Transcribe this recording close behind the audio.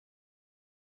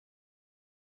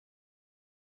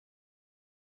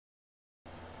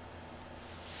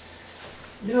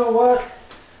You know what?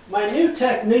 My new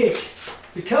technique,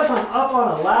 because I'm up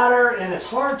on a ladder and it's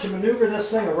hard to maneuver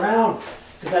this thing around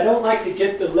because I don't like to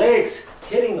get the legs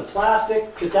hitting the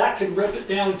plastic because that could rip it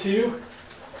down too.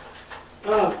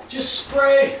 Just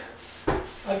spray.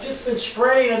 I've just been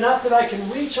spraying enough that I can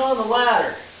reach on the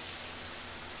ladder.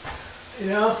 You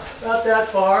know, about that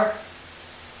far.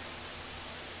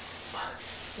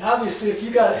 Obviously, if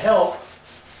you got help,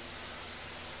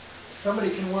 somebody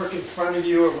can work in front of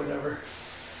you or whatever.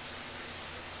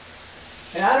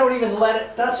 And I don't even let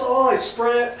it, that's all I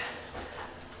spray it.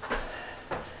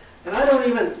 And I don't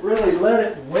even really let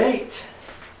it wait.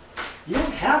 You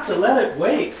don't have to let it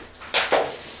wait.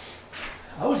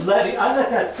 I let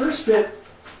that first bit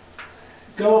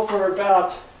go for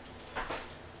about,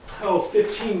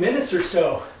 15 minutes or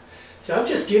so. So I'm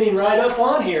just getting right up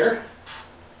on here.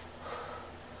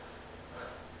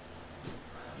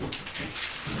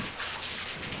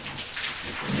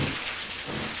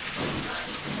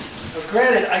 Now,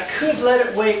 granted, I could let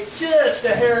it wait just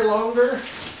a hair longer.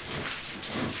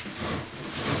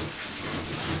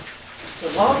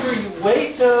 The longer you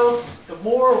wait, though, the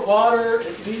more water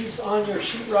it leaves on your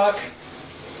sheetrock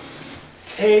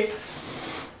tape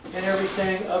and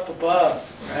everything up above,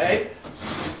 right?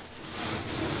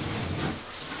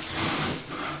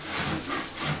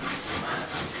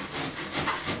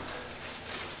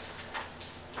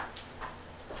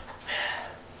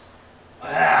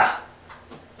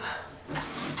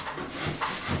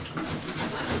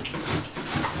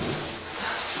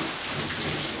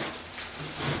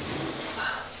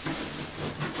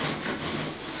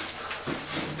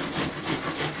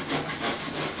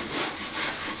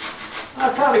 I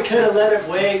probably could have let it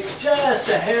wait just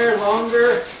a hair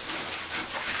longer,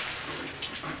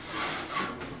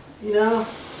 you know,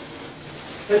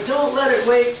 but don't let it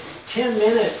wait 10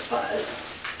 minutes,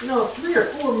 3 or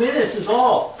 4 minutes is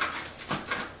all.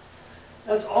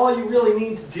 That's all you really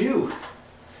need to do.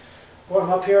 Or I'm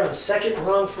up here on the second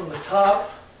rung from the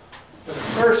top, or the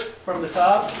first from the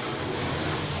top.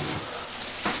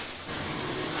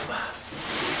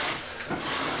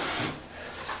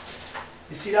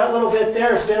 You see that little bit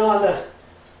there has been on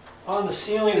the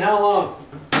ceiling how long?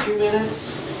 2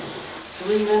 minutes?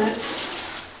 3 minutes?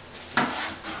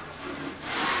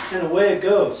 And away it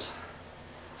goes.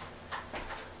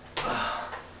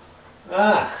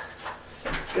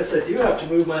 Guess I do have to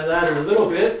move my ladder a little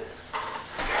bit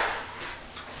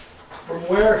from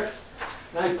where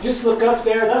I just look up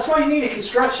there. That's why you need a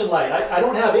construction light. I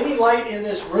don't have any light in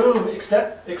this room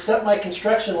except my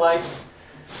construction light.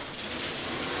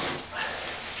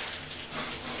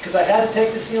 Because I had to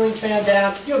take the ceiling fan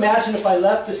down. Can you imagine if I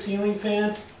left the ceiling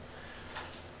fan?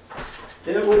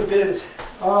 Then it would have been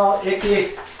all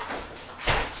icky.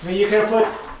 I mean, you could have put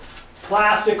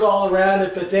plastic all around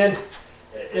it, but then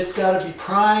it's got to be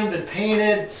primed and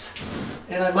painted.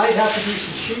 And I might have to do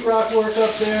some sheetrock work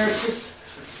up there. It just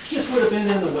would have been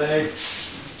in the way.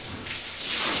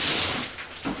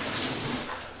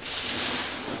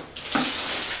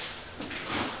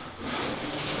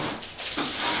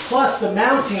 Plus the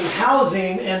mounting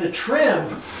housing and the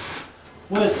trim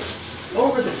was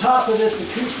over the top of this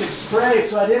acoustic spray,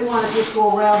 so I didn't want to just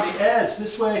go around the edge.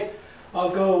 This way I'll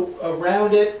go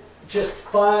around it just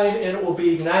fine and it will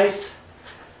be nice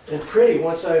and pretty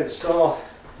once I reinstall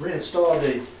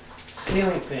the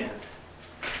ceiling fan.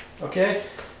 Okay?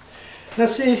 Now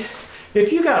see,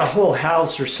 if you got a whole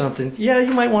house or something, yeah,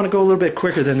 you might want to go a little bit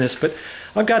quicker than this, but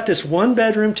I've got this one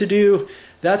bedroom to do.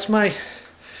 That's my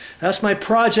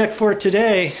project for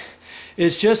today,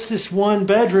 is just this one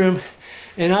bedroom,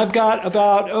 and I've got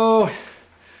about,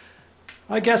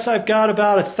 I guess I've got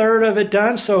about a third of it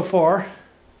done so far,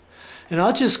 and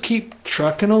I'll just keep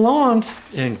trucking along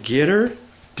and get her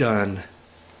done.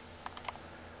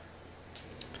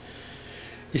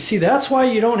 You see, that's why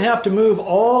you don't have to move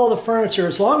all the furniture.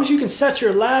 As long as you can set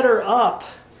your ladder up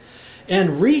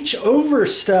and reach over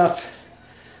stuff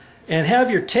and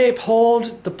have your tape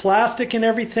hold the plastic and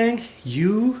everything,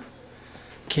 you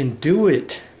can do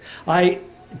it. I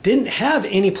didn't have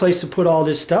any place to put all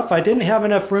this stuff. I didn't have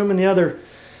enough room in the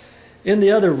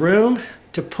other room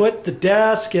to put the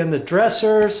desk and the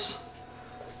dressers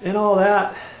and all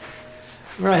that.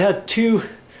 Where I had 2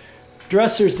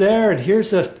 dressers there, and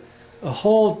here's a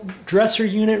whole dresser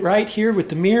unit right here with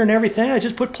the mirror and everything. I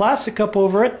just put plastic up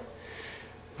over it,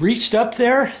 reached up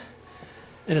there,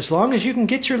 and as long as you can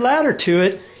get your ladder to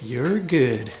it, you're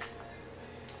good.